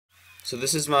So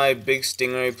this is my big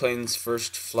Stingray plane's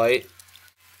first flight.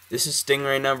 This is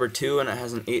Stingray number 2 and it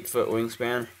has an 8-foot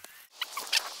wingspan.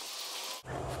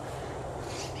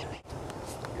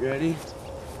 You ready?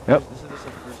 Yep. This is just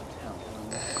our first attempt.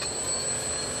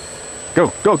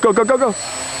 Go, go, go, go, go, go!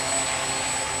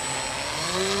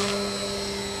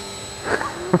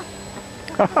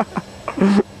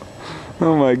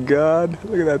 Oh my god,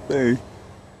 look at that thing.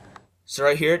 So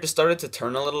right here it just started to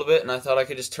turn a little bit and I thought I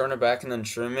could just turn it back and then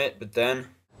trim it, but then...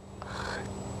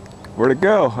 Where'd it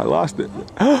go? I lost it.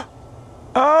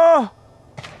 Oh!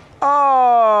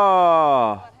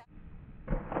 Oh!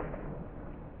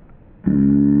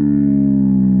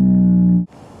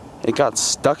 It got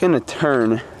stuck in a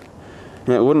turn and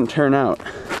it wouldn't turn out.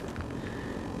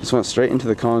 Just went straight into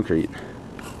the concrete.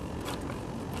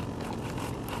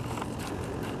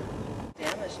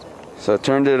 So I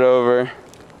turned it over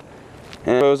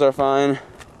and those are fine.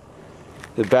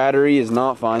 The battery is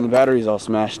not fine. The battery's all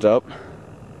smashed up.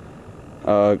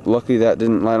 Luckily that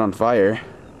didn't light on fire.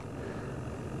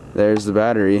 There's the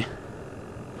battery.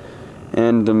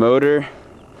 And the motor,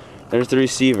 there's the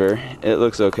receiver. It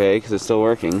looks okay because it's still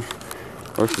working.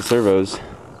 Works the servos.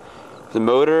 The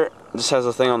motor just has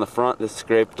a thing on the front that's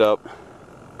scraped up.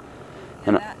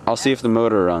 And I'll see if the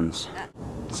motor runs.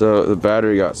 So the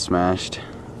battery got smashed.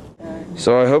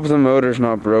 So I hope the motor's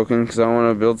not broken because I want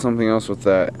to build something else with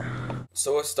that.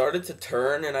 So it started to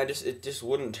turn and it just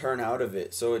wouldn't turn out of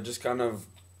it. So it just kind of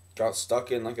got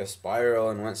stuck in like a spiral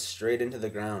and went straight into the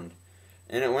ground.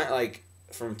 And it went like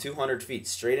from 200 feet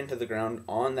straight into the ground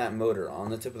on that motor, on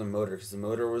the tip of the motor, because the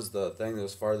motor was the thing that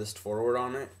was farthest forward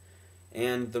on it.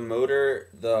 And the motor,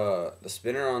 the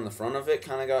spinner on the front of it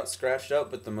kind of got scratched up,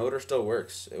 but the motor still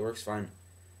works. It works fine.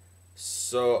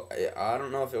 So I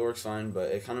don't know if it works fine,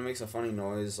 but it kind of makes a funny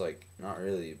noise, like not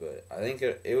really, but I think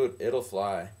it'll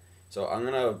fly. So I'm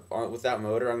gonna with that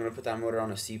motor, I'm gonna put that motor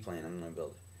on a seaplane. I'm gonna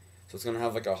build. So it's gonna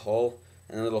have like a hull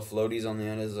and little floaties on the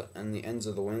ends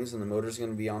of the wings, and the motor's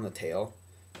gonna be on the tail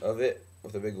of it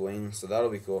with a big wing. So that'll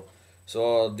be cool. So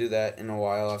I'll do that in a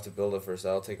while. I'll have to build it first.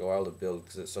 That'll take a while to build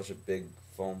because it's such a big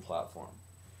foam platform.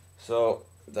 So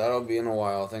that'll be in a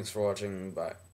while. Thanks for watching. Bye.